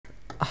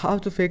how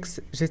to fix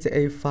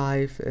GTA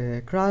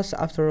 5 crash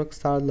after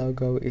Rockstar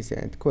logo easy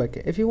and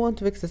quick. If you want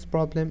to fix this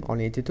problem, all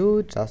you need to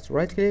do, just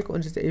right click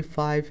on GTA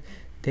 5,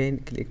 then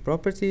click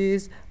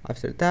properties.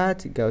 After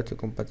that, go to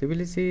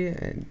compatibility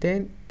and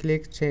then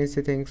click change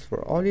settings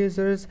for all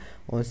users.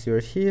 Once you're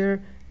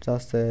here,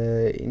 just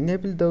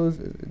enable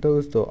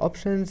those two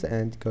options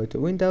and go to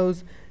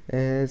Windows,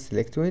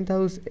 select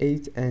Windows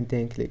 8 and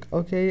then click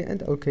OK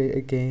and OK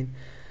again.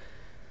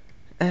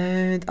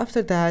 And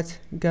after that,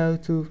 go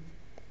to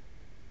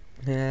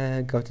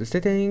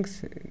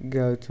settings,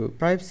 go to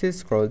privacy,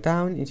 scroll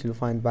down until you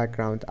find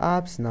background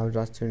apps. Now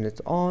just turn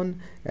it on.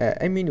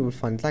 you will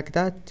find like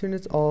that, turn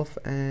it off,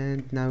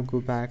 and now go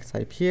back,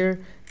 type here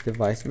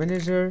device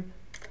manager,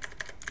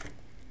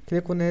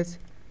 click on it,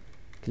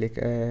 click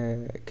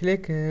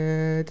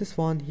this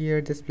one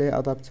here, display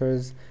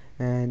adapters,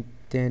 and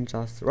then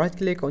just right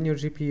click on your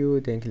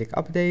GPU, then click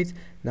update.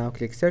 Now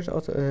click search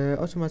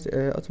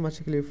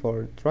automatically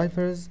for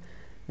drivers,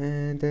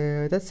 and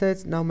that's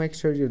it. Now make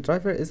sure your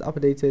driver is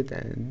updated,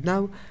 and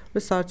now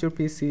restart your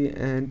PC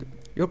and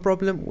your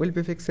problem will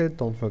be fixed.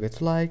 Don't forget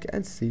to like,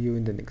 and see you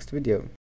in the next video.